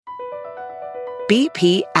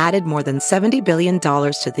BP added more than $70 billion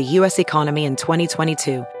to the U.S. economy in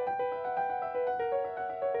 2022.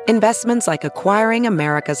 Investments like acquiring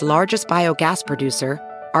America's largest biogas producer,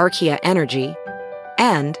 Archaea Energy,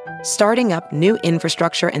 and starting up new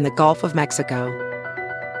infrastructure in the Gulf of Mexico.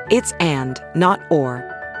 It's and, not or.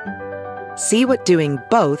 See what doing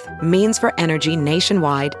both means for energy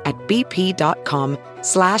nationwide at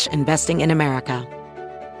bp.com/investing in America.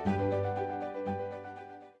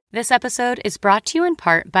 This episode is brought to you in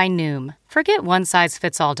part by Noom. Forget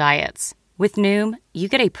one-size-fits-all diets. With Noom, you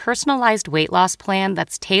get a personalized weight loss plan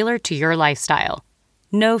that's tailored to your lifestyle.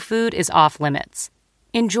 No food is off limits.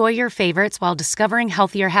 Enjoy your favorites while discovering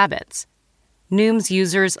healthier habits. Noom's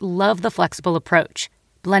users love the flexible approach,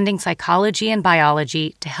 blending psychology and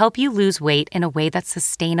biology to help you lose weight in a way that's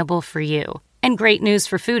sustainable for you. And great news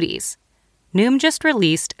for foodies. Noom just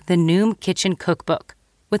released the Noom Kitchen Cookbook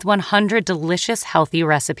with 100 delicious, healthy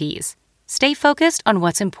recipes. Stay focused on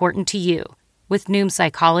what's important to you with Noom's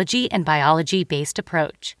psychology and biology-based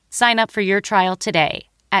approach. Sign up for your trial today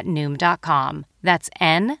at Noom.com. That's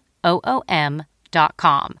Noom.com.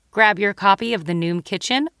 Grab your copy of the Noom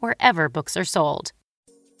Kitchen wherever books are sold.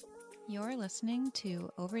 You're listening to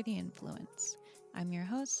Over the Influence. I'm your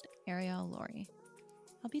host, Ariel Laurie.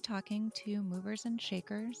 I'll be talking to movers and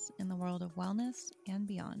shakers in the world of wellness and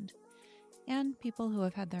beyond, and people who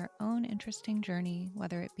have had their own interesting journey,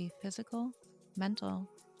 whether it be physical, mental,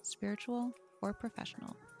 spiritual, or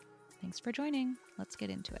professional. Thanks for joining. Let's get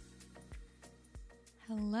into it.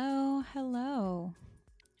 Hello.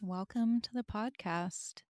 Welcome to the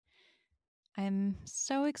podcast. I'm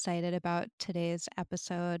so excited about today's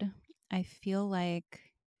episode. I feel like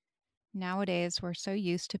nowadays we're so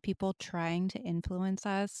used to people trying to influence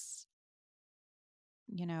us,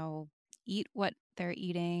 eat what they're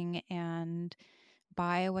eating and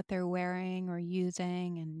buy what they're wearing or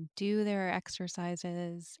using and do their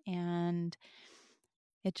exercises. And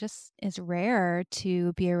it just is rare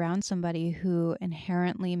to be around somebody who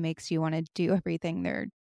inherently makes you want to do everything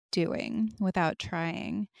they're doing without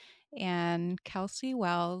trying. And Kelsey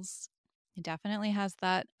Wells definitely has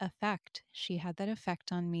that effect. She had that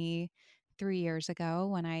effect on me 3 years ago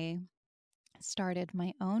when I started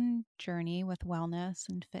my own journey with wellness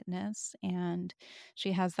and fitness, and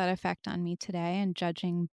she has that effect on me today. And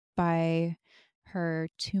judging by her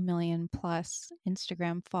 2 million plus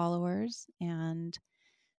Instagram followers and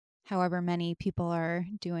however many people are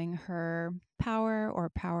doing her power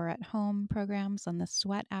or power at home programs on the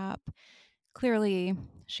Sweat app, clearly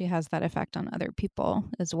she has that effect on other people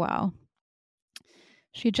as well.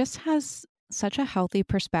 She just has such a healthy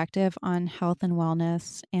perspective on health and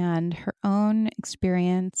wellness, and her own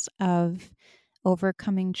experience of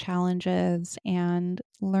overcoming challenges and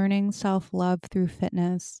learning self-love through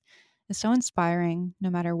fitness is so inspiring no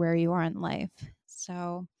matter where you are in life.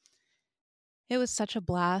 So it was such a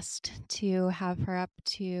blast to have her up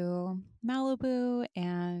to Malibu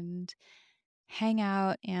and hang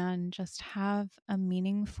out and just have a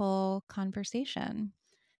meaningful conversation.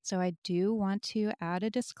 So I do want to add a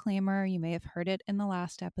disclaimer. You may have heard it in the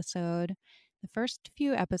last episode. The first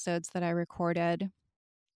few episodes that I recorded,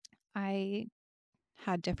 I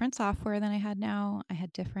had different software than I had now. I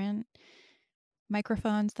had different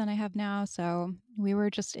microphones than I have now. So we were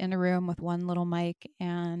just in a room with one little mic,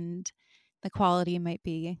 and the quality might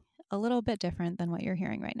be a little bit different than what you're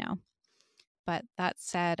hearing right now. But that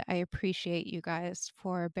said, I appreciate you guys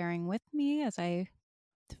for bearing with me as I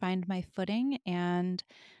find my footing, and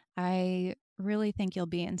I really think you'll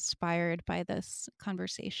be inspired by this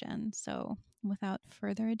conversation. So without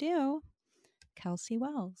further ado, Kelsey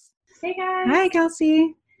Wells. Hey guys. Hi,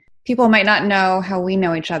 Kelsey. People might not know how we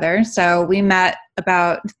know each other. So we met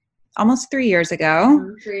about almost 3 years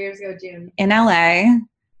ago. 3 years ago, June. In LA.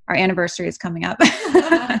 Our anniversary is coming up.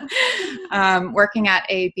 Working at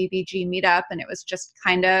a BBG meetup, and it was just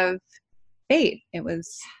kind of fate. It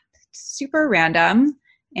was super random,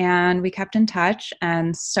 and we kept in touch,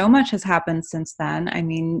 and so much has happened since then. I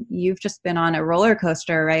mean, you've just been on a roller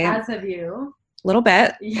coaster, right? As have you. A little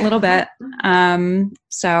bit.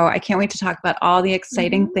 So I can't wait to talk about all the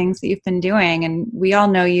exciting things that you've been doing. And we all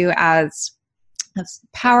know you as a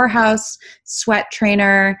powerhouse sweat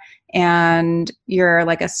trainer, and you're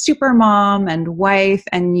like a super mom and wife,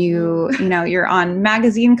 and you're on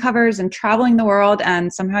magazine covers and traveling the world,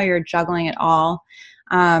 and somehow you're juggling it all.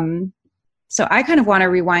 So I kind of want to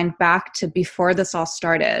rewind back to before this all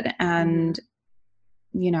started, and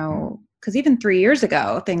because even 3 years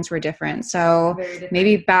ago things were different. So different.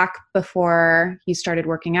 Maybe back before you started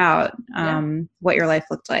working out, what your life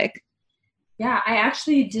looked like. Yeah, I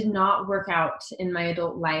actually did not work out in my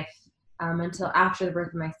adult life until after the birth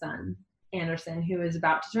of my son. Anderson, who is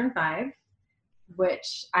about to turn 5,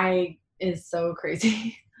 which is so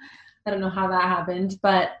crazy. I don't know how that happened,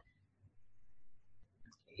 but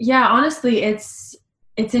yeah, honestly, it's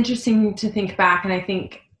interesting to think back, and I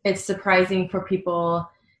think it's surprising for people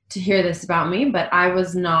to hear this about me, but I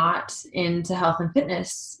was not into health and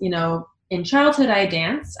fitness. In childhood, I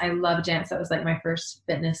danced. I loved dance. That was like my first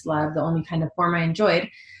fitness love, the only kind of form I enjoyed.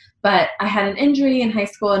 But I had an injury in high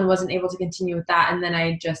school and wasn't able to continue with that. And then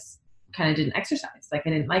I just kind of didn't exercise. Like,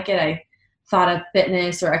 I didn't like it. I thought of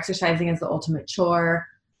fitness or exercising as the ultimate chore.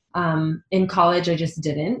 In college, I just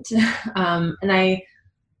didn't. And I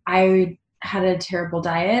had a terrible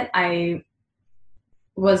diet. I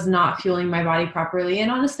was not fueling my body properly. And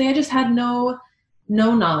honestly, I just had no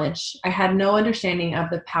knowledge. I had no understanding of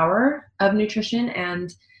the power of nutrition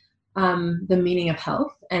and the meaning of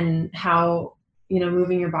health, and how,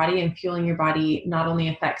 moving your body and fueling your body not only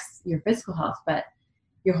affects your physical health, but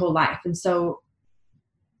your whole life. And so,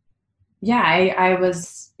 yeah, I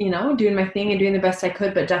was, doing my thing and doing the best I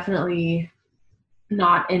could, but definitely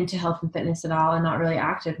not into health and fitness at all, and not really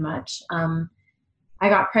active much. I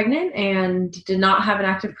got pregnant and did not have an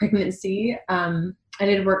active pregnancy. I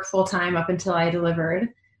did work full time up until I delivered,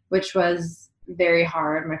 which was very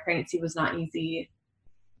hard. My pregnancy was not easy.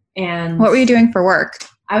 And what were you doing for work?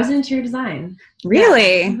 I was in interior design.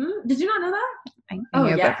 Really? Yeah. Mm-hmm. Did you not know that? I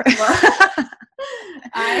knew, yeah. Well,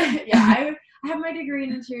 I have my degree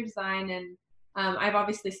in interior design, and I've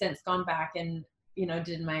obviously since gone back and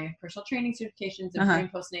did my personal training certifications and pre-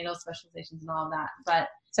 and postnatal specializations and all of that. But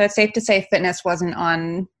so it's safe to say fitness wasn't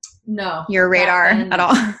on your radar at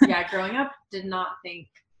all. Yeah, growing up, did not think.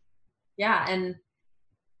 Yeah, and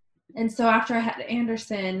so after I had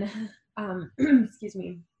Anderson, excuse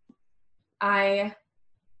me, I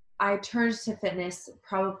turned to fitness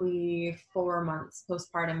probably 4 months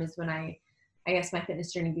postpartum is when I guess my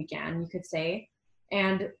fitness journey began, you could say.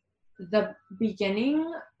 And the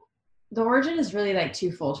beginning, the origin is really like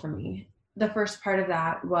twofold for me. The first part of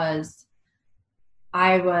that was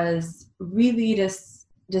I was really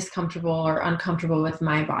discomfortable or uncomfortable with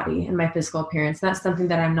my body and my physical appearance. And that's something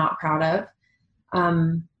that I'm not proud of.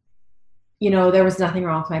 There was nothing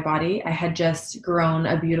wrong with my body. I had just grown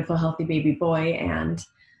a beautiful, healthy baby boy. And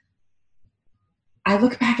I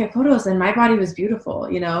look back at photos and my body was beautiful,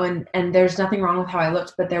 and there's nothing wrong with how I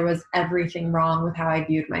looked, but there was everything wrong with how I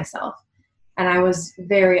viewed myself. And I was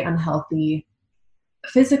very unhealthy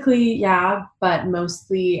physically, yeah, but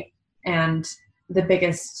mostly, and the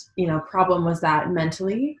biggest, problem was that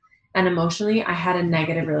mentally and emotionally, I had a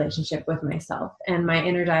negative relationship with myself, and my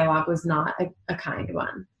inner dialogue was not a kind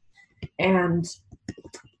one. And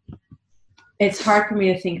it's hard for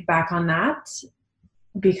me to think back on that,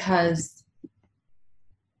 because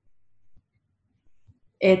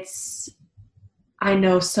I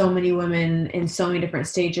know so many women in so many different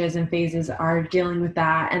stages and phases are dealing with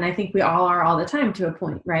that. And I think we all are all the time to a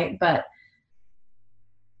point, right? But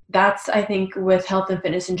that's, I think, with health and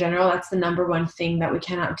fitness in general, that's the number one thing that we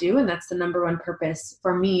cannot do. And that's the number one purpose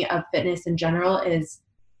for me of fitness in general, is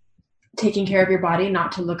taking care of your body,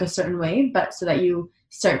 not to look a certain way, but so that you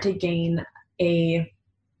start to gain a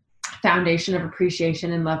foundation of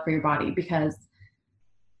appreciation and love for your body, because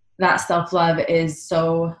that self-love is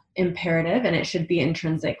so imperative and it should be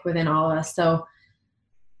intrinsic within all of us. So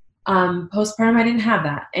postpartum, I didn't have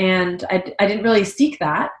that. And I didn't really seek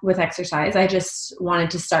that with exercise. I just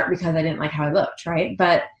wanted to start because I didn't like how I looked, right?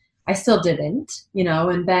 But I still didn't,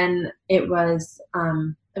 and then it was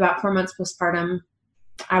about 4 months postpartum,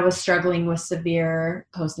 I was struggling with severe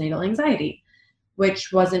postnatal anxiety,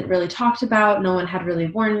 which wasn't really talked about. No one had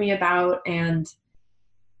really warned me about. And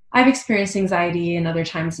I've experienced anxiety in other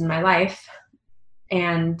times in my life,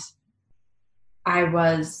 and I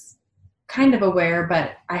was kind of aware,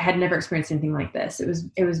 but I had never experienced anything like this. It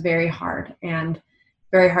was very hard, and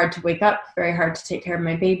very hard to wake up, very hard to take care of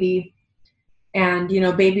my baby. And,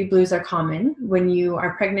 baby blues are common. When you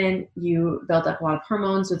are pregnant, you build up a lot of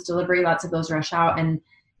hormones. With delivery, lots of those rush out, and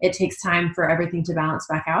it takes time for everything to balance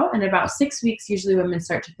back out. And about 6 weeks, usually women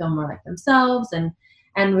start to feel more like themselves.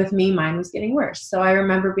 And with me, mine was getting worse. So I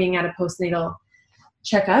remember being at a postnatal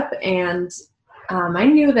checkup, and I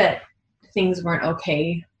knew that things weren't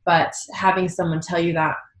okay, but having someone tell you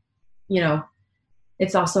that,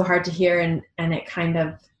 it's also hard to hear. And it kind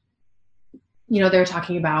of, they were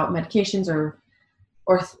talking about medications or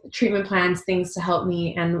treatment plans, things to help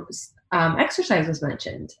me. And exercise was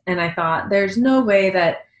mentioned. And I thought, there's no way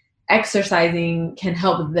that exercising can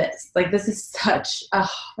help this. Like, this is such a,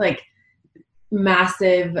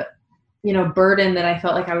 massive, burden that I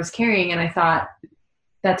felt like I was carrying. And I thought,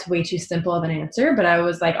 that's way too simple of an answer. But I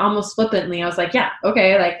was like, almost flippantly, I was like, yeah,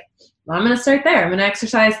 okay, well, I'm going to start there. I'm going to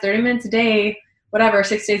exercise 30 minutes a day, whatever,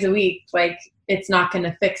 6 days a week. Like, it's not going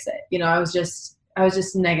to fix it. You know, I was just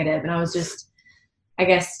negative, and I was just, I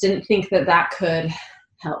guess, didn't think that could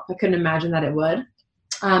help. I couldn't imagine that it would.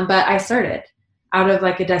 But I started out of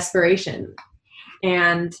like a desperation,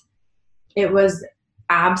 and it was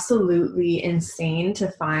absolutely insane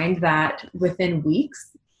to find that within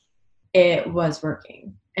weeks it was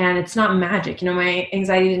working. And it's not magic. You know, my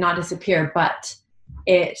anxiety did not disappear, but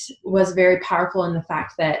it was very powerful in the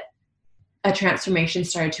fact that a transformation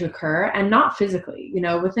started to occur, and not physically. You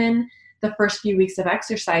know, within the first few weeks of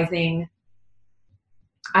exercising,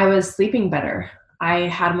 I was sleeping better. I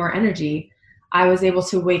had more energy. I was able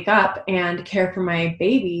to wake up and care for my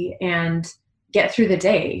baby and get through the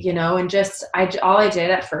day, you know, and just, all I did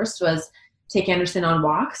at first was take Anderson on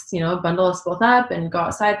walks, you know, bundle us both up and go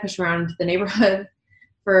outside, push around the neighborhood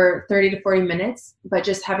for 30 to 40 minutes. But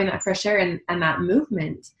just having that fresh air and that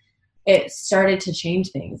movement, it started to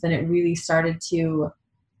change things, and it really started to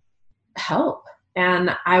help.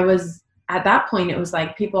 And I was, at that point, it was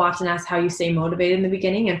like, people often ask how you stay motivated in the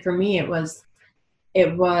beginning. And for me, there was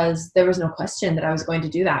no question that I was going to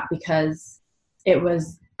do that, because it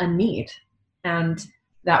was a need, and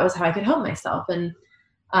that was how I could help myself. And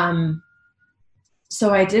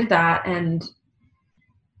so I did that. And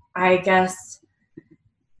I guess,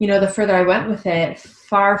 you know, the further I went with it,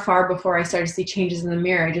 far, far before I started to see changes in the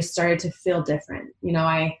mirror, I just started to feel different. You know,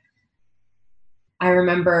 I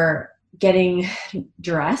remember getting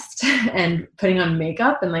dressed and putting on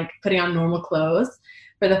makeup and like putting on normal clothes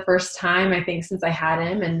for the first time, I think, since I had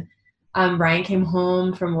him. And Ryan came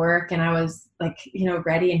home from work, and I was like, you know,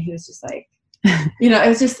 ready. And he was just like, you know, it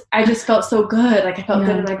was just, I just felt so good. Like, I felt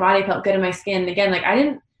good in my body, I felt good in my skin. And again, like,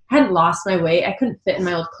 I hadn't lost my weight. I couldn't fit in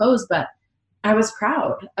my old clothes, but I was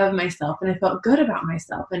proud of myself, and I felt good about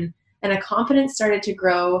myself. And a confidence started to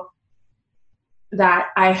grow that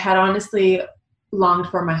I had honestly longed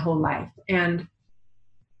for my whole life. And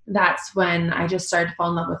that's when I just started to fall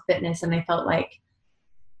in love with fitness. And I felt like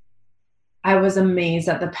I was amazed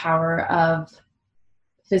at the power of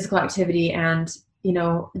physical activity and, you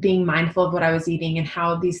know, being mindful of what I was eating, and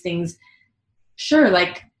how these things, sure,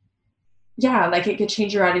 like, yeah, like it could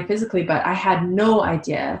change your body physically, but I had no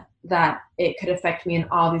idea that it could affect me in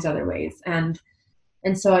all these other ways. And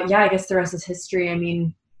so, yeah, I guess the rest is history. I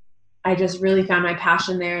mean, I just really found my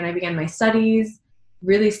passion there, and I began my studies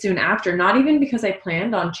really soon after, not even because I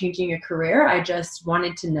planned on changing a career. I just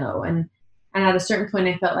wanted to know. And at a certain point,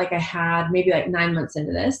 I felt like I had, maybe like 9 months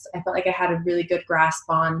into this, I felt like I had a really good grasp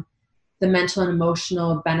on the mental and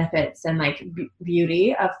emotional benefits and like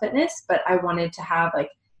beauty of fitness. But I wanted to have like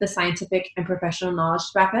the scientific and professional knowledge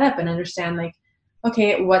to back that up and understand, like,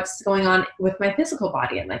 okay, what's going on with my physical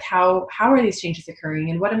body, and like, how are these changes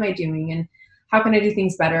occurring, and what am I doing, and how can I do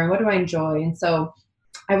things better, and what do I enjoy? And so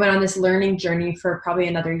I went on this learning journey for probably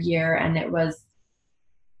another year, and it was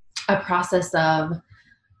a process of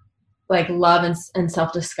like love and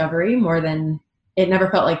self-discovery more than, it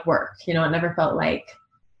never felt like work. You know, it never felt like,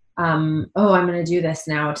 oh, I'm going to do this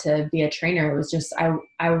now to be a trainer. It was just,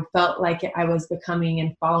 I felt like I was becoming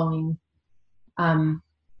and following,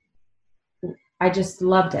 I just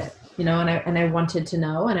loved it, you know, and I wanted to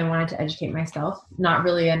know, and I wanted to educate myself, not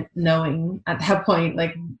really knowing at that point,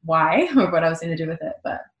 like, why or what I was going to do with it.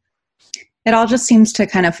 But it all just seems to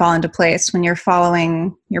kind of fall into place when you're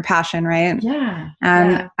following your passion, right? Yeah.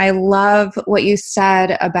 And yeah. I love what you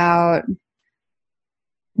said about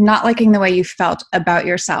not liking the way you felt about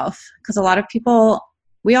yourself. Because a lot of people,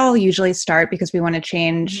 we all usually start because we want to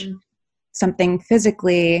change something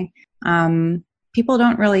physically. People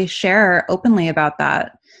don't really share openly about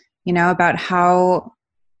that, you know, about how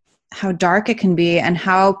dark it can be and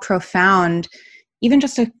how profound. Even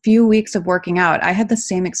just a few weeks of working out, I had the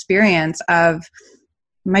same experience of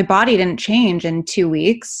my body didn't change in 2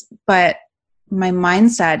 weeks, but my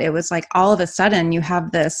mindset, it was like all of a sudden you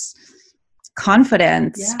have this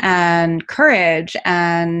confidence and courage,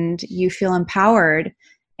 and you feel empowered.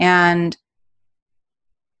 And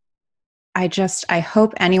I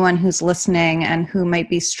hope anyone who's listening and who might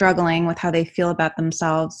be struggling with how they feel about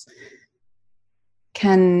themselves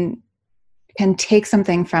can take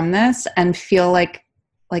something from this and feel like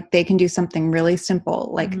they can do something really simple,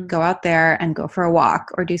 like go out there and go for a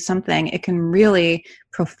walk or do something. It can really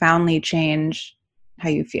profoundly change how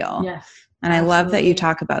you feel. Yes, and I love that you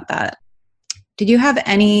talk about that. Did you have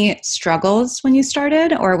any struggles when you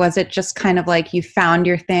started, or was it just kind of like you found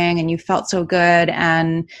your thing and you felt so good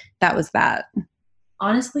and that was that?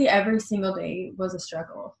 Honestly, every single day was a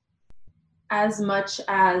struggle. As much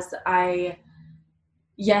as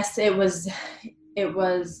yes, it was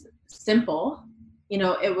simple,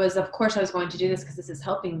 it was, of course I was going to do this because this is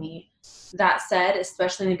helping me. That said,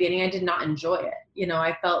 especially in the beginning, I did not enjoy it.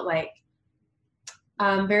 I felt like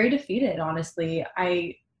very defeated, honestly.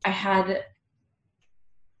 I had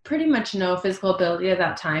pretty much no physical ability at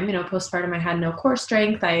that time. Postpartum, I had no core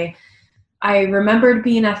strength. I remembered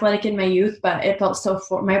being athletic in my youth, but it felt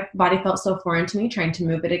my body felt so foreign to me trying to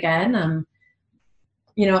move it again.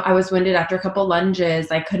 I was winded after a couple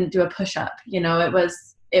lunges. I couldn't do a push-up.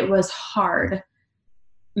 It was hard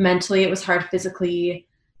mentally. It was hard physically.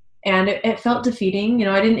 And it felt defeating.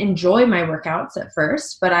 I didn't enjoy my workouts at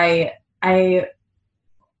first, but I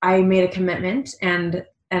made a commitment and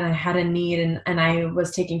I had a need and I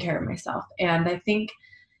was taking care of myself. And I think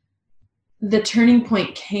the turning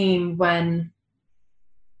point came when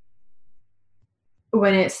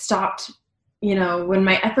it stopped, when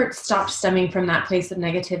my efforts stopped stemming from that place of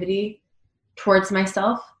negativity towards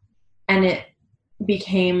myself, and it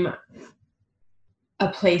became a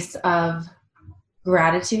place of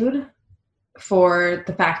gratitude for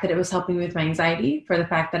the fact that it was helping me with my anxiety, for the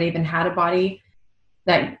fact that I even had a body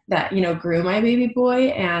that grew my baby boy.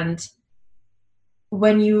 And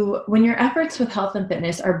when your efforts with health and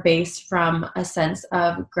fitness are based from a sense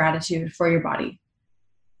of gratitude for your body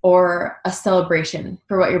or a celebration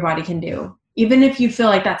for what your body can do, even if you feel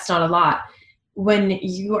like that's not a lot, when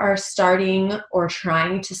you are starting or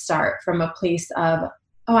trying to start from a place of,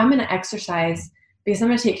 oh, I'm going to exercise because I'm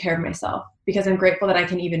going to take care of myself, because I'm grateful that I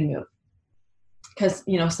can even move, because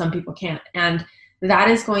some people can't, and that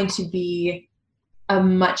is going to be a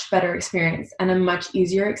much better experience and a much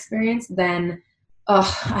easier experience than,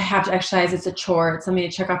 oh, I have to exercise, it's a chore, it's something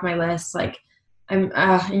to check off my list, like and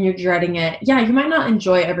you're dreading it. Yeah, you might not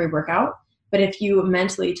enjoy every workout, but if you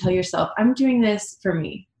mentally tell yourself, I'm doing this for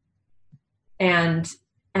me, and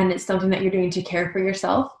it's something that you're doing to care for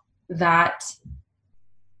yourself, that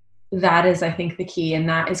is, I think, the key, and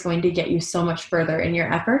that is going to get you so much further in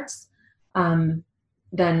your efforts than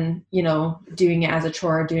doing it as a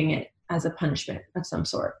chore, doing it as a punishment of some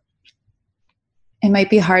sort. It might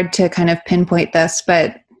be hard to kind of pinpoint this,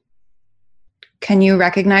 but can you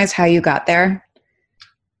recognize how you got there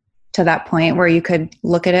to that point where you could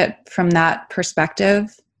look at it from that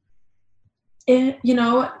perspective?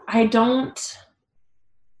 I don't,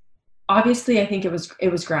 obviously I think it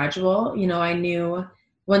was gradual. I knew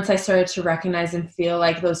once I started to recognize and feel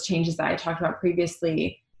like those changes that I talked about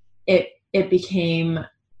previously, it became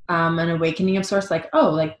an awakening of sorts, like, oh,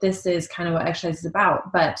 like this is kind of what exercise is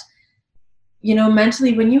about. But,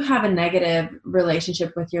 mentally, when you have a negative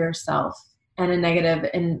relationship with yourself and a negative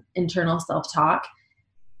internal self-talk,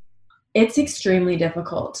 it's extremely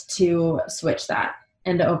difficult to switch that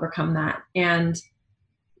and to overcome that. And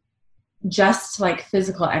just like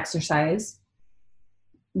physical exercise,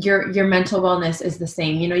 your mental wellness is the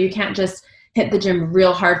same. You can't just hit the gym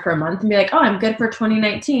real hard for a month and be like, oh, I'm good for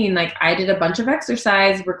 2019. Like I did a bunch of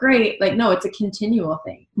exercise, we're great. Like, no, it's a continual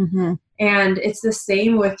thing. Mm-hmm. And it's the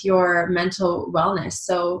same with your mental wellness.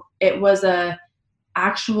 So it was a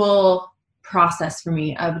actual process for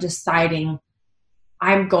me of deciding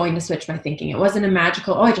I'm going to switch my thinking. It wasn't a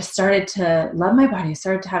magical, I just started to love my body. I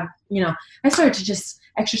started to have, I started to just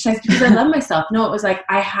exercise because I love myself. No, it was like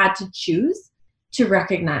I had to choose to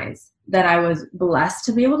recognize that I was blessed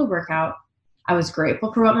to be able to work out. I was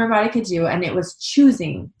grateful for what my body could do. And it was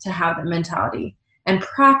choosing to have that mentality and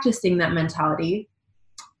practicing that mentality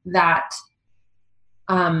that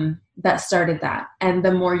started that. And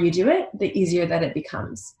the more you do it, the easier that it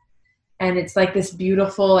becomes. And it's like this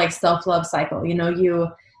beautiful, like self-love cycle.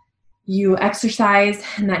 You exercise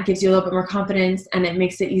and that gives you a little bit more confidence and it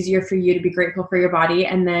makes it easier for you to be grateful for your body.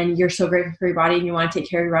 And then you're so grateful for your body and you want to take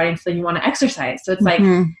care of your body. And so then you want to exercise. So it's like,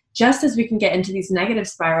 just as we can get into these negative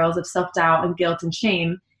spirals of self-doubt and guilt and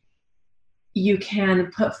shame, you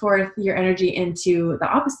can put forth your energy into the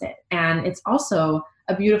opposite. And it's also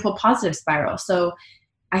a beautiful positive spiral. So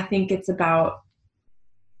I think it's about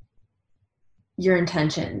your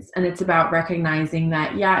intentions, and it's about recognizing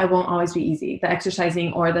that, yeah, it won't always be easy, the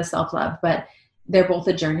exercising or the self-love, but they're both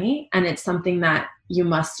a journey and it's something that you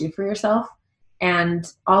must do for yourself.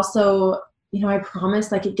 And also, I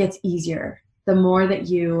promise, like, it gets easier the more that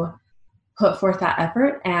you put forth that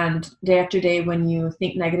effort. And day after day, when you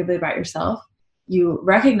think negatively about yourself, you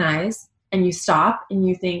recognize and you stop and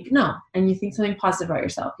you think, no, and you think something positive about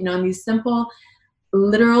yourself, and these simple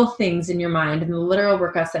literal things in your mind and the literal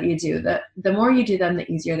workouts that you do, the more you do them, the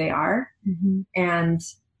easier they are. Mm-hmm. And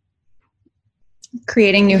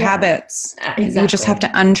creating new habits. Exactly. You just have to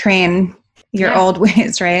untrain your old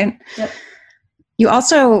ways, right? Yep. You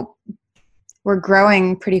also were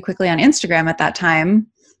growing pretty quickly on Instagram at that time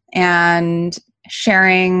and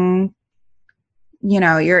sharing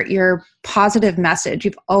your positive message.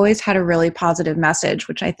 You've always had a really positive message,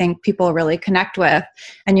 which I think people really connect with,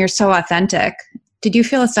 and you're so authentic. Did you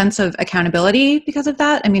feel a sense of accountability because of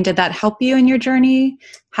that? I mean, did that help you in your journey,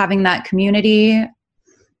 having that community?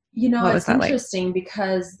 What was It's that like? interesting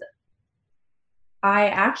because I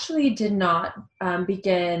actually did not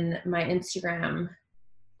begin my Instagram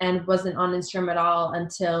and wasn't on Instagram at all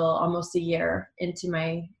until almost a year into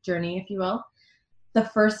my journey, if you will. The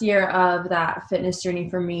first year of that fitness journey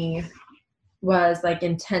for me was like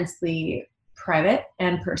intensely private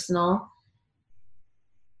and personal.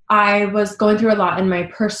 I was going through a lot in my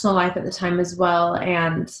personal life at the time as well,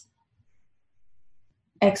 and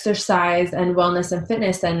exercise and wellness and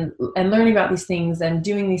fitness and learning about these things and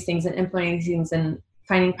doing these things and implementing these things and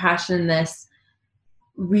finding passion in this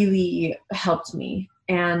really helped me.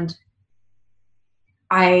 And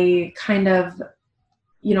I kind of,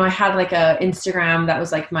 I had like a Instagram that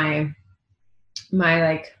was like my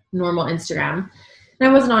like normal Instagram, and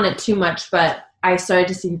I wasn't on it too much, but I started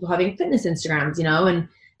to see people having fitness Instagrams,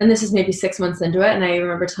 and this is maybe 6 months into it. And I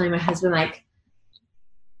remember telling my husband, like,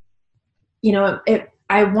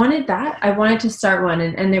 I wanted that. I wanted to start one,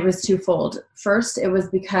 and it was twofold. First, it was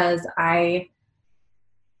because I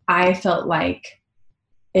felt like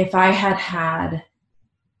if I had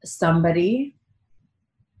somebody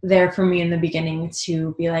there for me in the beginning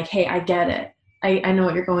to be like, hey, I get it. I know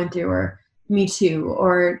what you're going through, or me too,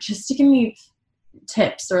 or just to give me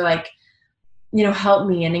tips or like, help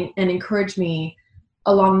me and encourage me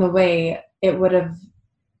along the way, it would have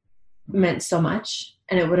meant so much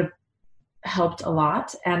and it would have helped a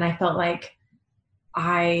lot. And I felt like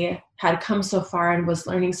I had come so far and was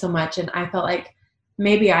learning so much. And I felt like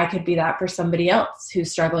maybe I could be that for somebody else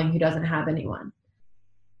who's struggling, who doesn't have anyone.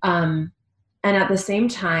 And at the same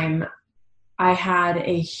time, I had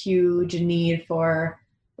a huge need for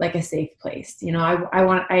like a safe place.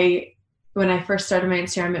 When I first started my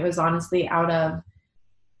Instagram, it was honestly out of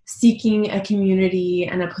seeking a community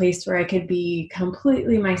and a place where I could be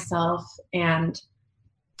completely myself and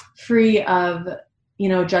free of,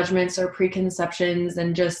 judgments or preconceptions,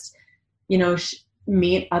 and just,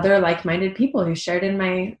 meet other like-minded people who shared in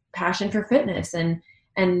my passion for fitness. And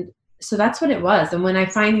so that's what it was. And when I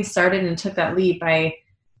finally started and took that leap, I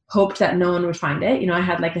hoped that no one would find it. I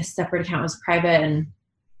had like a separate account, was private and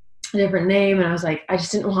a different name. And I was like, I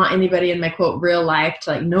just didn't want anybody in my quote real life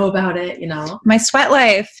to like know about it, My sweat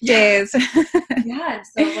life days. Yeah.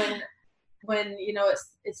 And so when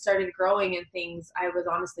it started growing and things, I was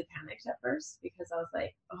honestly panicked at first because I was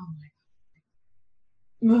like, oh my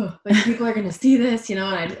God, like people are going to see this, and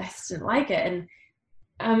I just didn't like it.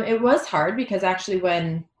 And it was hard because actually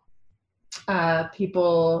when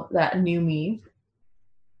people that knew me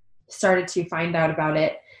started to find out about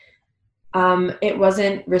it, it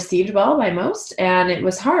wasn't received well by most, and it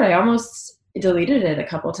was hard. I almost deleted it a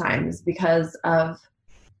couple times because of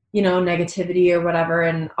negativity or whatever.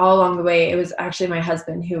 And all along the way, it was actually my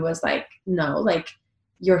husband who was like, no, like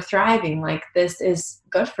you're thriving, like this is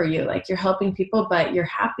good for you, like you're helping people, but you're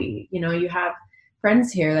happy, you have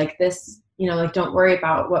friends here, like this, like don't worry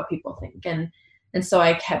about what people think. And so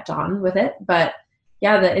I kept on with it. But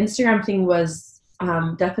yeah, the Instagram thing was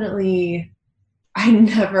definitely, I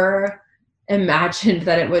never imagined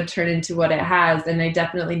that it would turn into what it has. And I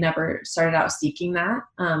definitely never started out seeking that.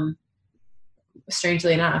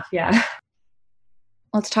 Strangely enough. Yeah.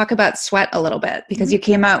 Let's talk about sweat a little bit, because you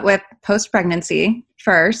came out with post-pregnancy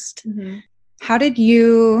first. Mm-hmm. How did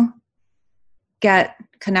you get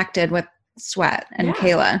connected with Sweat and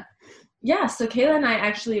Kayla? Yeah, so Kayla and I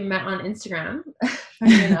actually met on Instagram,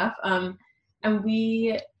 funny enough. And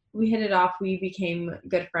we hit it off. We became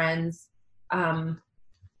good friends.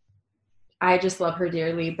 I just love her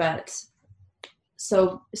dearly, but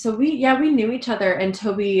so we knew each other. And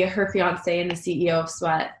Toby, her fiance and the CEO of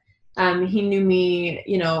Sweat, he knew me,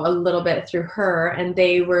 a little bit through her, and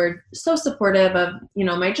they were so supportive of,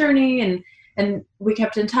 my journey, and we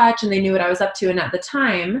kept in touch, and they knew what I was up to. And at the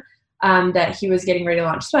time that he was getting ready to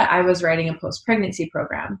launch Sweat, I was writing a post-pregnancy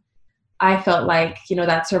program. I felt like,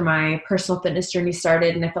 that's where my personal fitness journey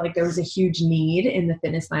started. And I felt like there was a huge need in the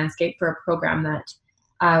fitness landscape for a program that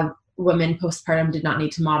women postpartum did not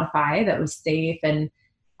need to modify, that was safe and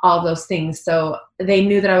all those things. So they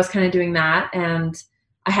knew that I was kind of doing that. And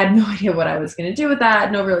I had no idea what I was going to do with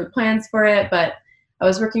that, no really plans for it, but I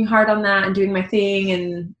was working hard on that and doing my thing.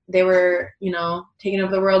 And they were, taking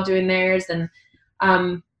over the world doing theirs. And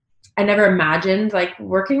I never imagined like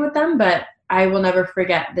working with them, but I will never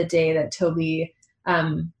forget the day that Toby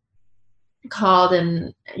called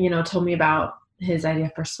and, told me about his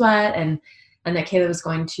idea for Sweat, and that Kayla was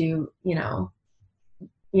going to,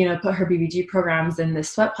 put her BBG programs in this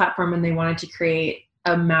sweat platform, and they wanted to create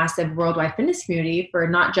a massive worldwide fitness community for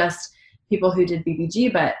not just people who did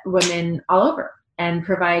BBG, but women all over, and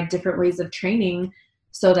provide different ways of training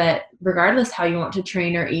so that regardless how you want to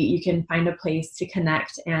train or eat, you can find a place to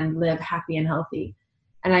connect and live happy and healthy.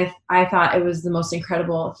 And I thought it was the most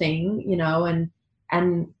incredible thing,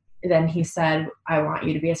 and then he said, I want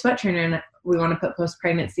you to be a sweat trainer, and we want to put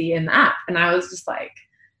post-pregnancy in the app. And I was just like,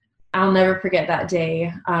 I'll never forget that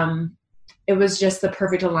day. It was just the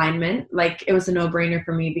perfect alignment. Like, it was a no-brainer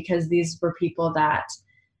for me, because these were people that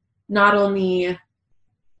not only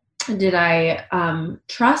did I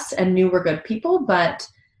trust and knew were good people, but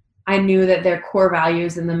I knew that their core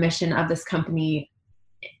values and the mission of this company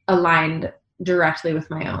aligned directly with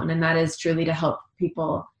my own. And that is truly to help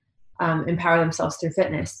people empower themselves through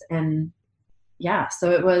fitness. And yeah,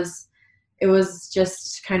 so it was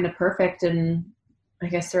just kind of perfect. And I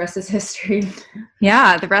guess the rest is history.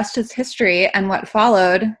 Yeah, the rest is history. And what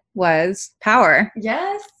followed was Power.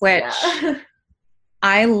 Yes. Which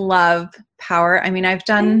I love Power. I mean, I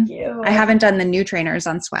haven't done the new trainers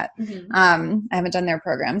on Sweat. Mm-hmm. I haven't done their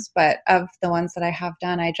programs, but of the ones that I have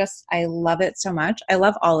done, I love it so much. I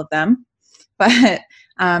love all of them, but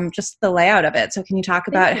just the layout of it. So can you talk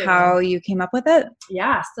about how you came up with it?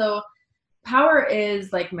 Yeah. So Power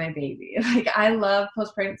is like my baby. Like, I love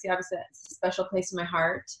post-pregnancy. Obviously, it's a special place in my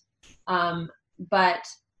heart. But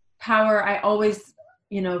Power, I always,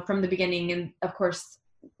 from the beginning, and of course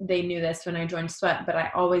they knew this when I joined Sweat, but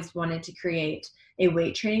I always wanted to create a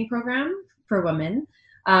weight training program for women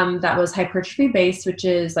that was hypertrophy based, which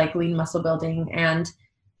is like lean muscle building, and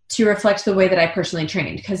to reflect the way that I personally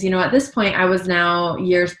trained. Because, at this point I was now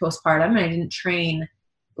years postpartum, and I didn't train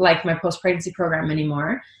like my post-pregnancy program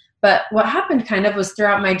anymore. But what happened kind of was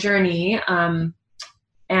throughout my journey, and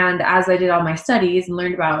as I did all my studies and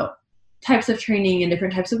learned about types of training and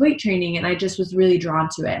different types of weight training, and I just was really drawn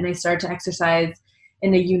to it. And I started to exercise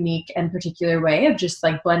in a unique and particular way of just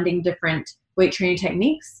like blending different weight training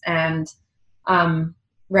techniques, and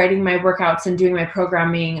writing my workouts and doing my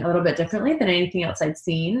programming a little bit differently than anything else I'd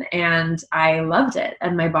seen. And I loved it,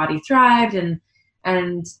 and my body thrived.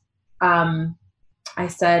 And I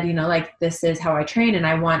said, like, this is how I train, and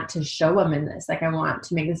I want to show women this. Like, I want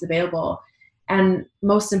to make this available. And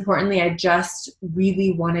most importantly, I just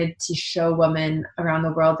really wanted to show women around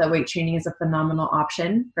the world that weight training is a phenomenal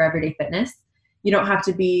option for everyday fitness. You don't have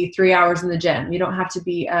to be 3 hours in the gym. You don't have to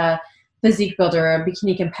be a physique builder or a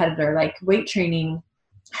bikini competitor. Like, weight training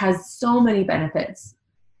has so many benefits,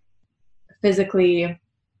 physically,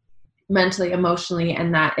 mentally, emotionally,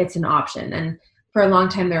 and that it's an option. And for a long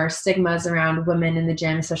time, there are stigmas around women in the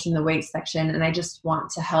gym, especially in the weight section. And I just want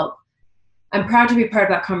to help. I'm proud to be part of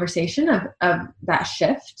that conversation, of that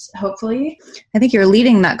shift, hopefully. I think you're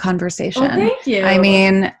leading that conversation. Oh, thank you. I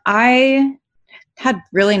mean, I had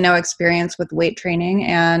really no experience with weight training,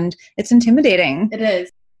 and it's intimidating. It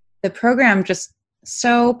is. The program just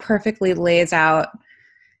so perfectly lays out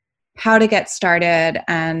how to get started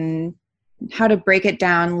and how to break it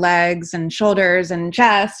down, legs and shoulders and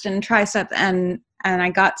chest and tricep. And I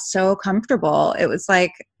got so comfortable. It was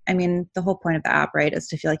like, I mean, the whole point of the app, right, is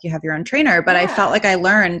to feel like you have your own trainer, but I felt like I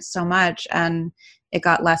learned so much, and it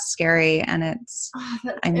got less scary. And it's,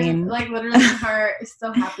 like, literally my heart is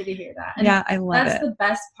so happy to hear that. And yeah, I love it. That's the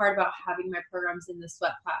best part about having my programs in the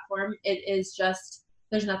Sweat platform. It is just,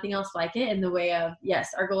 there's nothing else like it in the way of,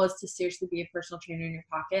 yes, our goal is to seriously be a personal trainer in your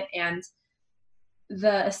pocket. And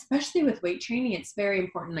especially with weight training, it's very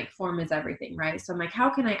important. Like, form is everything, right? So I'm like, how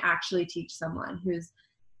can I actually teach someone who's,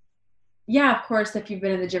 yeah, of course, if you've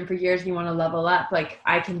been in the gym for years and you want to level up, like,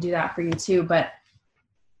 I can do that for you too. But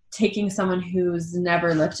taking someone who's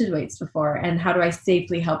never lifted weights before, and how do I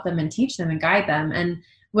safely help them and teach them and guide them? And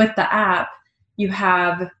with the app,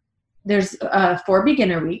 there's 4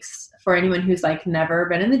 beginner weeks for anyone who's like never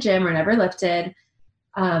been in the gym or never lifted.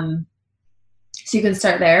 So you can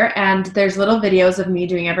start there, and there's little videos of me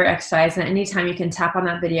doing every exercise, and anytime you can tap on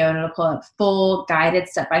that video and it'll pull up full guided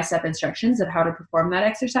step-by-step instructions of how to perform that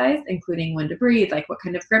exercise, including when to breathe, like what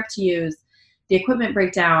kind of grip to use, the equipment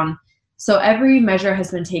breakdown. So every measure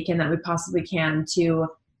has been taken that we possibly can to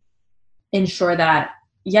ensure that,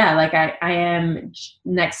 yeah, like I am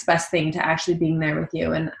next best thing to actually being there with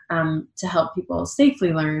you, and to help people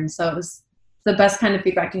safely learn. So it was the best kind of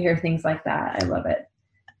feedback to hear things like that. I love it.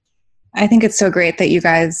 I think it's so great that you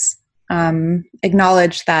guys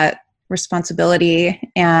acknowledge that responsibility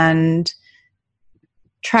and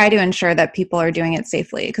try to ensure that people are doing it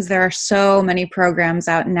safely, because there are so many programs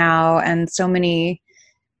out now, and so many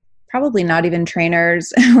probably not even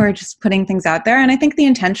trainers who are just putting things out there. And I think the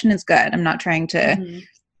intention is good. I'm not trying to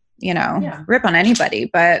rip on anybody,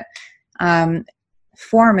 but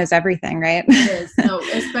form is everything, right? It is. No,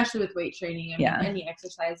 especially with weight training. I mean, any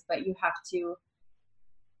exercise, but you have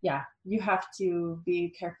to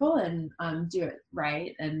be careful and do it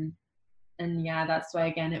right. And that's why,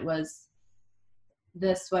 again, it was,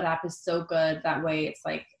 this Sweat app is so good. That way it's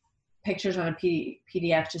like pictures on a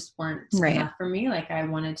PDF just weren't enough for me. Like, I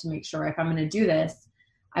wanted to make sure if I'm going to do this,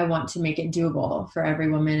 I want to make it doable for every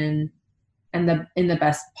woman and in the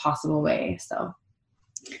best possible way. So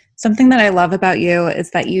something that I love about you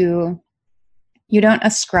is that you don't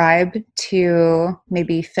ascribe to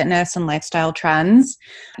maybe fitness and lifestyle trends.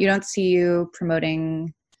 You don't see you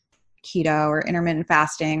promoting keto or intermittent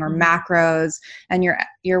fasting or macros, and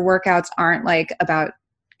your workouts aren't like about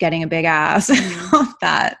getting a big ass and all of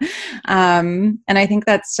that. And I think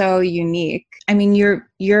that's so unique. I mean,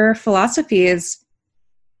 your philosophy is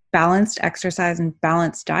balanced exercise and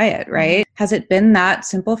balanced diet, right? Has it been that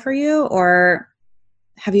simple for you, or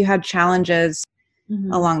have you had challenges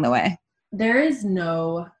along the way? There is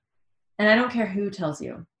no, and I don't care who tells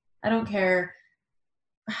you, I don't care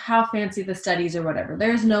how fancy the studies or whatever.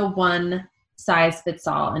 There's no one size fits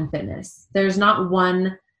all in fitness. There's not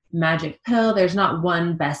one magic pill. There's not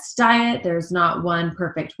one best diet. There's not one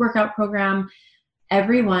perfect workout program.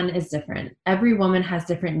 Everyone is different. Every woman has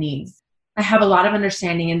different needs. I have a lot of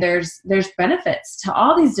understanding, and there's benefits to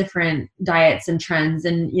all these different diets and trends.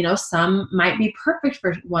 And, some might be perfect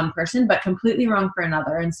for one person, but completely wrong for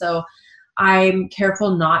another. And so I'm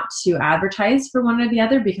careful not to advertise for one or the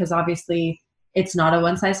other, because obviously it's not a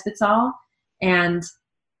one size fits all. And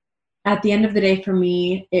at the end of the day, for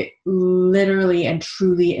me, it literally and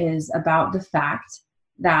truly is about the fact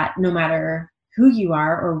that no matter who you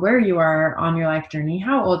are or where you are on your life journey,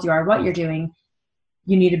 how old you are, what you're doing,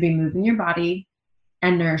 you need to be moving your body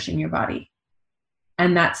and nourishing your body.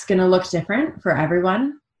 And that's going to look different for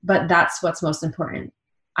everyone, but that's what's most important.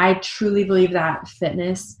 I truly believe that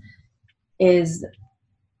fitness is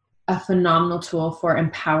a phenomenal tool for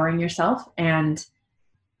empowering yourself and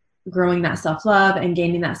growing that self-love and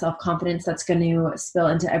gaining that self-confidence that's going to spill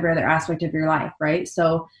into every other aspect of your life, right?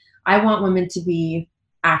 So I want women to be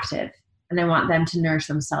active, and I want them to nourish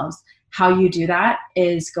themselves. How you do that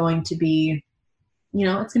is going to be,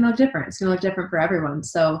 it's going to look different. It's going to look different for everyone.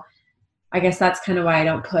 So I guess that's kind of why I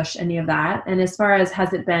don't push any of that. And as far as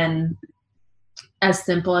has it been as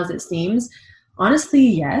simple as it seems, honestly,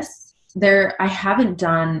 yes. I haven't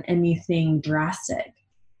done anything drastic.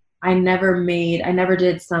 I never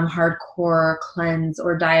did some hardcore cleanse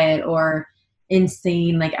or diet or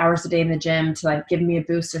insane like hours a day in the gym to like give me a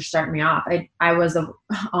boost or start me off. I was a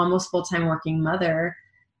almost full-time working mother,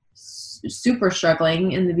 super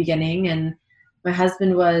struggling in the beginning, and my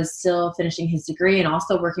husband was still finishing his degree and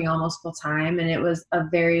also working almost full-time, and it was a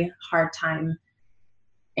very hard time.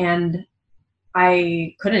 And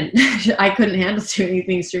I couldn't handle doing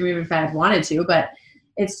anything extreme even if I had wanted to, but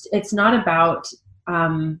it's not about,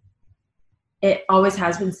 it always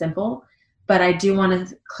has been simple, but I do want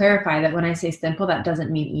to clarify that when I say simple, that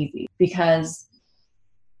doesn't mean easy, because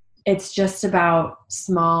it's just about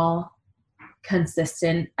small,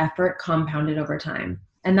 consistent effort compounded over time.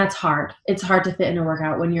 And that's hard. It's hard to fit in a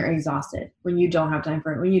workout when you're exhausted, when you don't have time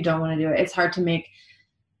for it, when you don't want to do it. It's hard to make,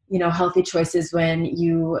 healthy choices when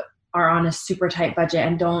you are on a super tight budget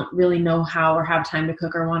and don't really know how or have time to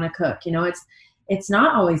cook or want to cook. It's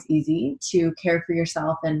not always easy to care for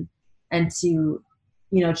yourself and to,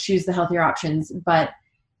 choose the healthier options, but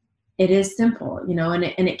it is simple, and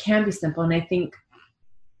it can be simple. And I think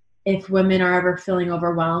if women are ever feeling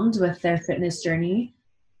overwhelmed with their fitness journey,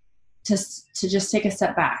 to just take a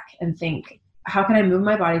step back and think, how can I move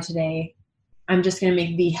my body today? I'm just going to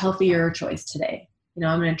make the healthier choice today.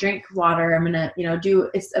 I'm going to drink water. I'm going to,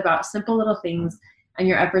 it's about simple little things, and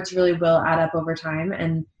your efforts really will add up over time.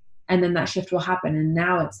 And then that shift will happen. And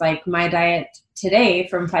now it's like my diet today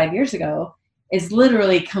from 5 years ago is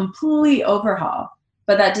literally complete overhaul,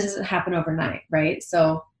 but that doesn't happen overnight. Right.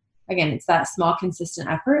 So again, it's that small, consistent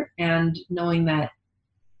effort, and knowing that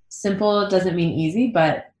simple doesn't mean easy,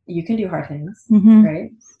 but you can do hard things.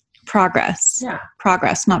 Right. Progress. Yeah.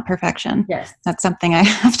 Progress, not perfection. Yes. That's something I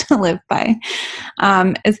have to live by.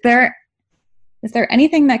 Is there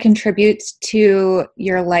anything that contributes to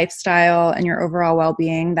your lifestyle and your overall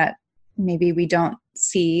well-being that maybe we don't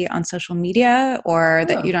see on social media or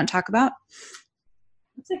that you don't talk about?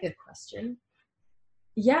 That's a good question.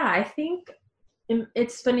 Yeah, I think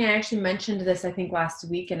it's funny. I actually mentioned this, I think, last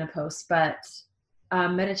week in a post, but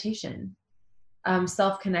meditation,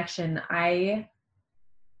 self-connection. I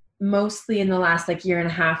mostly in the last year and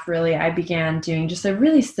a half, really, I began doing just a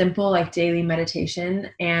really simple daily meditation,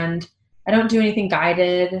 and I don't do anything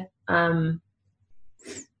guided.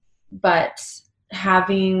 But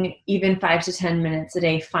having even 5 to 10 minutes a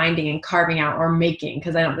day finding and carving out or making,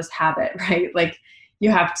 because I don't just have it, right? Like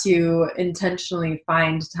you have to intentionally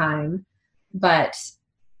find time. But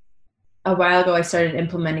a while ago, I started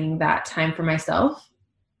implementing that time for myself.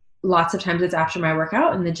 Lots of times it's after my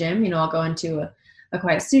workout in the gym. I'll go into a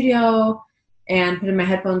quiet studio and put in my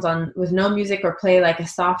headphones on with no music or play like a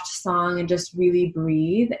soft song and just really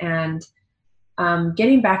breathe. And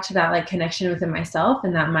getting back to that like connection within myself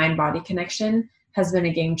and that mind-body connection has been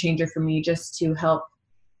a game changer for me, just to help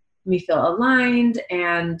me feel aligned.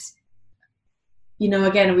 And,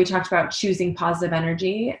 again, we talked about choosing positive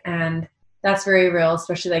energy, and that's very real,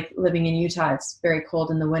 especially like living in Utah. It's very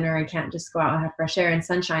cold in the winter. I can't just go out and have fresh air and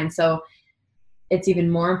sunshine. So it's even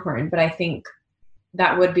more important. But I think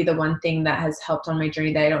that would be the one thing that has helped on my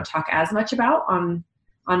journey that I don't talk as much about on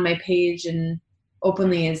my page and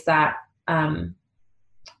openly, is that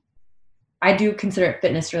I do consider it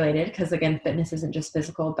fitness related, because again, fitness isn't just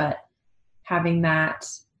physical, but having that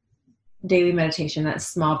daily meditation, that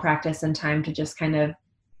small practice and time to just kind of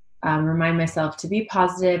remind myself to be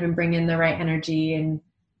positive and bring in the right energy and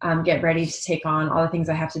get ready to take on all the things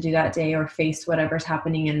I have to do that day or face whatever's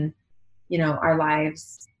happening in, our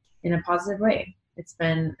lives in a positive way. It's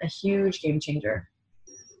been a huge game changer.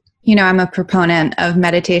 I'm a proponent of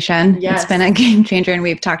meditation. Yes. It's been a game changer, and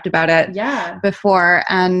we've talked about it before.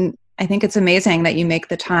 And I think it's amazing that you make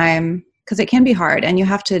the time, because it can be hard and you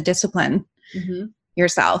have to discipline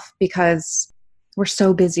yourself because we're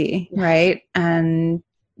so busy, right? And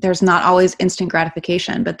there's not always instant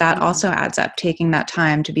gratification, but that also adds up, taking that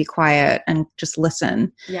time to be quiet and just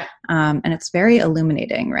listen. Yeah. And it's very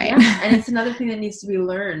illuminating, right? Yeah. And it's another thing that needs to be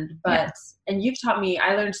learned. But, and you've taught me,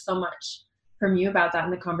 I learned so much from you about that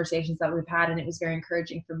in the conversations that we've had. And it was very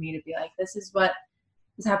encouraging for me to be like, this is what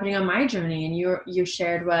is happening on my journey. And you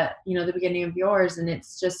shared what, the beginning of yours. And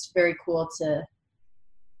it's just very cool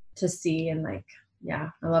to see. And like, yeah,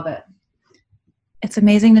 I love it. It's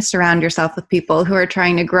amazing to surround yourself with people who are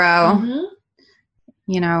trying to grow.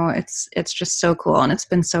 It's just so cool. And it's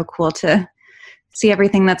been so cool to see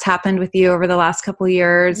everything that's happened with you over the last couple of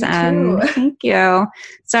years. And thank you.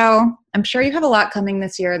 So I'm sure you have a lot coming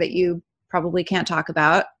this year that you probably can't talk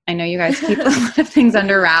about. I know you guys keep a lot of things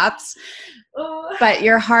under wraps, but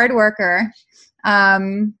you're a hard worker.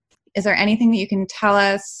 Is there anything that you can tell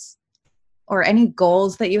us, or any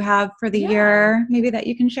goals that you have for the year, maybe that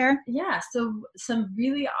you can share? Yeah. So some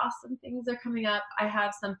really awesome things are coming up. I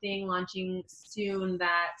have something launching soon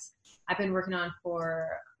that I've been working on for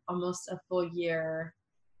almost a full year,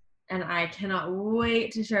 and I cannot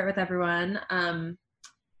wait to share it with everyone.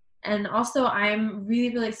 And also I'm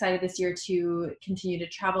really, really excited this year to continue to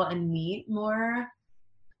travel and meet more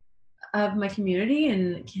of my community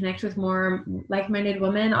and connect with more like-minded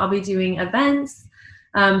women. I'll be doing events.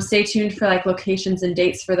 Stay tuned for like locations and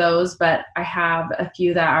dates for those, but I have a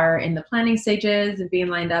few that are in the planning stages and being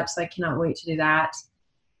lined up, so I cannot wait to do that.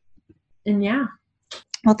 And yeah.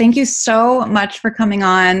 Well, thank you so much for coming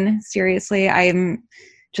on. Seriously, I'm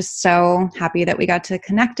just so happy that we got to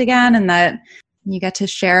connect again and that you get to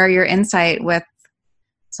share your insight with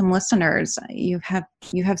some listeners. You have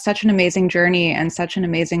such an amazing journey and such an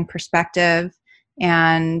amazing perspective,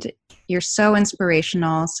 and you're so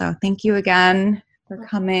inspirational. So thank you again for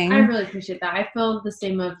coming. I really appreciate that. I feel the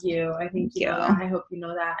same of you. I think you know that. I hope you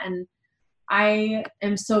know that. And I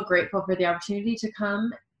am so grateful for the opportunity to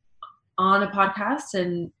come on a podcast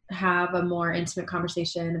and have a more intimate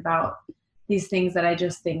conversation about these things that I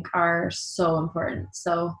just think are so important.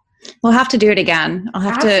 So we'll have to do it again. I'll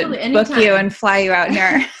have to book you and fly you out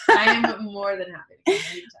here. I am more than happy to come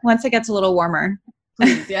anytime. Once it gets a little warmer.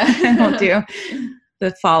 Please, yeah. We'll do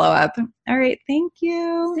the follow-up. All right. Thank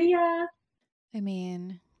you. See ya. I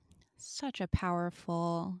mean, such a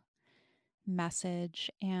powerful message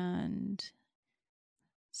and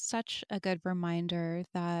such a good reminder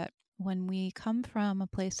that when we come from a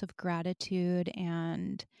place of gratitude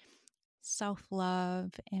and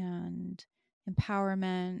self-love and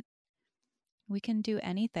empowerment, we can do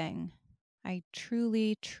anything. I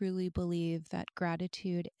truly, truly believe that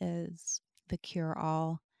gratitude is the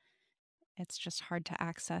cure-all. It's just hard to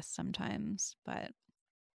access sometimes, but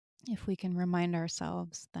if we can remind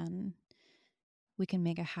ourselves, then we can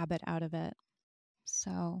make a habit out of it.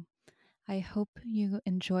 So I hope you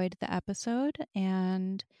enjoyed the episode.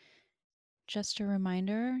 And just a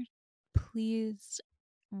reminder, please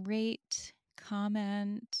rate,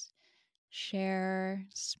 comment, share,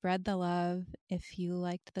 spread the love if you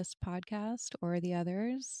liked this podcast or the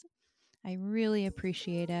others. I really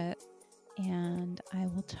appreciate it. And I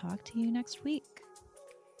will talk to you next week.